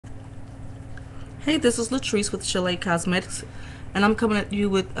Hey, this is Latrice with Sha'La Cosmetics, and I'm coming at you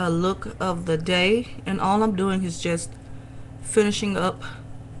with a look of the day. And all I'm doing is just finishing up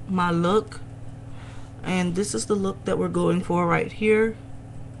my look. And this is the look that we're going for right here.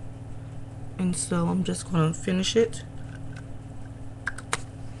 And so I'm just going to finish it.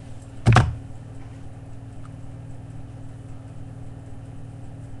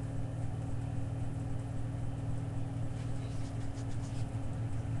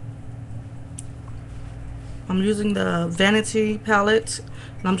 I'm using the Vanity palette,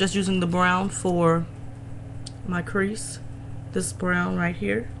 and I'm just using the brown for my crease. This brown right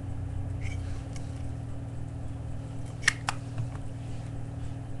here.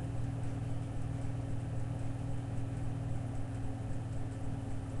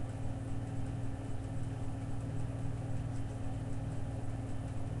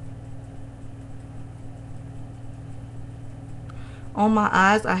 On my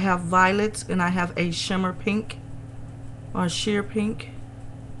eyes, I have violets and I have a shimmer pink or sheer pink.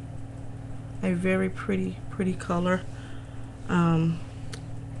 A very pretty color.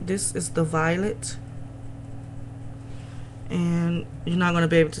 This is the violet, and you're not going to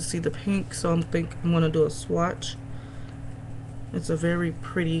be able to see the pink, so I'm going to do a swatch. It's a very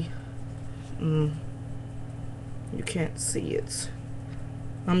pretty, you can't see it.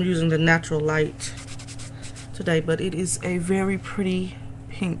 I'm using the natural light today, but it is a very pretty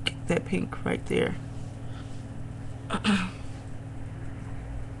pink, that pink right there.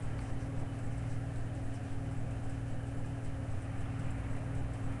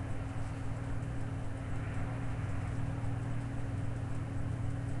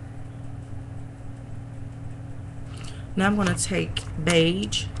 Now I'm going to take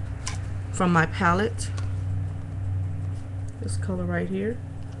beige from my palette, this color right here.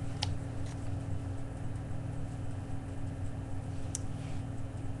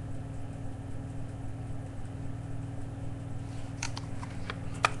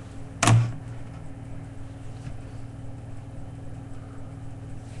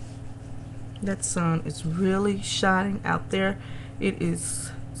 That sun is really shining out there. It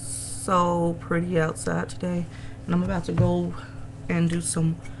is so pretty outside today, and I'm about to go and do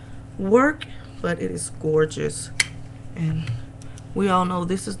some work, but it is gorgeous. And we all know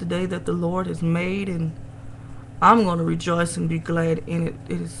this is the day that the Lord has made, and I'm going to rejoice and be glad in it.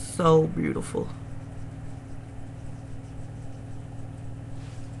 It is so beautiful.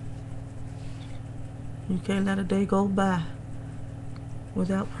 You can't let a day go by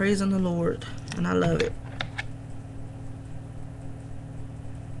without praising the Lord, and I love it.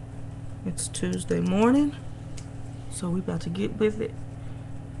 It's Tuesday morning, so we about to get with it.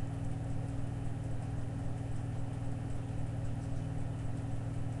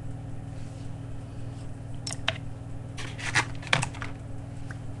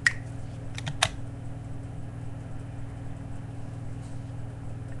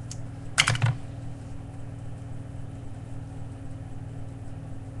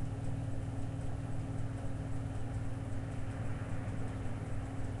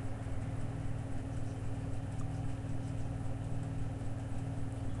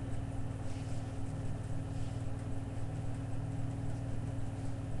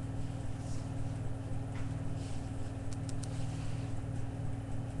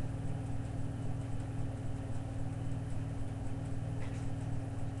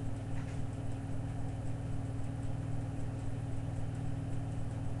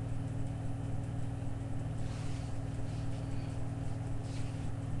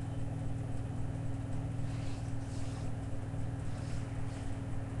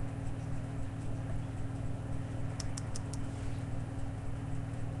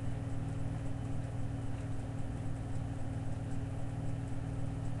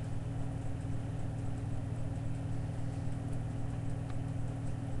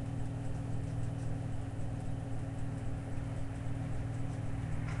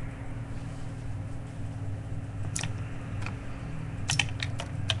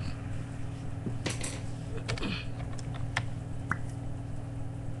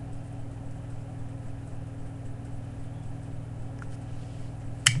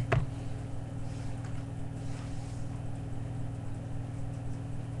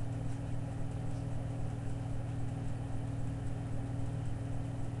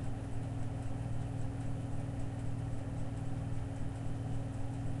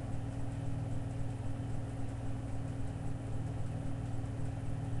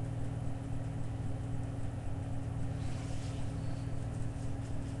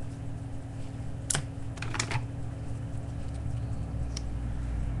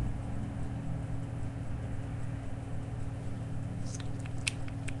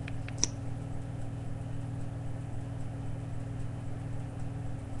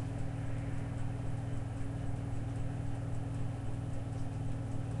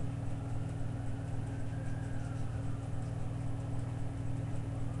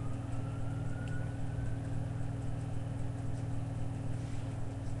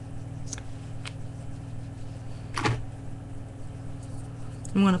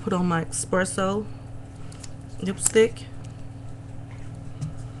 I'm going to put on my espresso lipstick.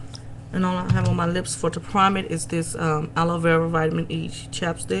 And all I have on my lips for to prime it is this aloe vera vitamin E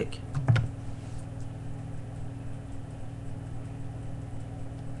chapstick.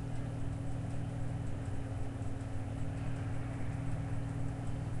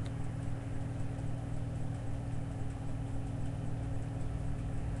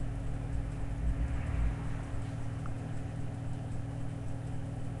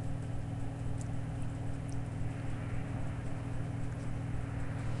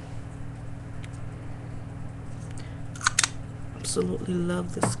 Absolutely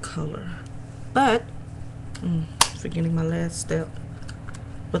love this color, but forgetting my last step.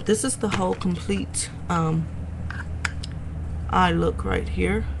 But this is the whole complete eye look right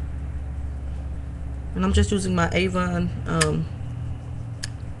here, and I'm just using my Avon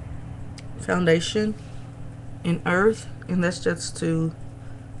foundation in Earth, and that's just to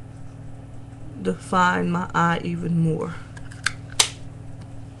define my eye even more.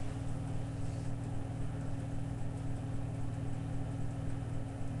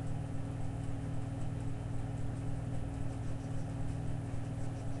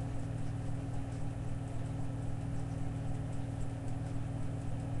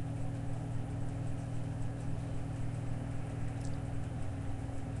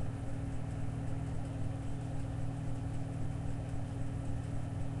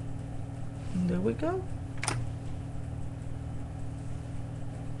 And there we go.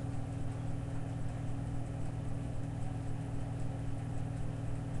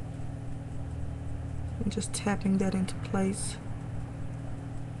 I'm just tapping that into place.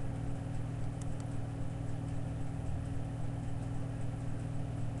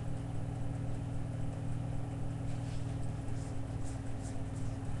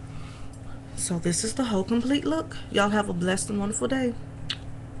 So this is the whole complete look. Y'all have a blessed and wonderful day.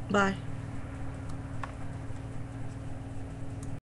 Bye.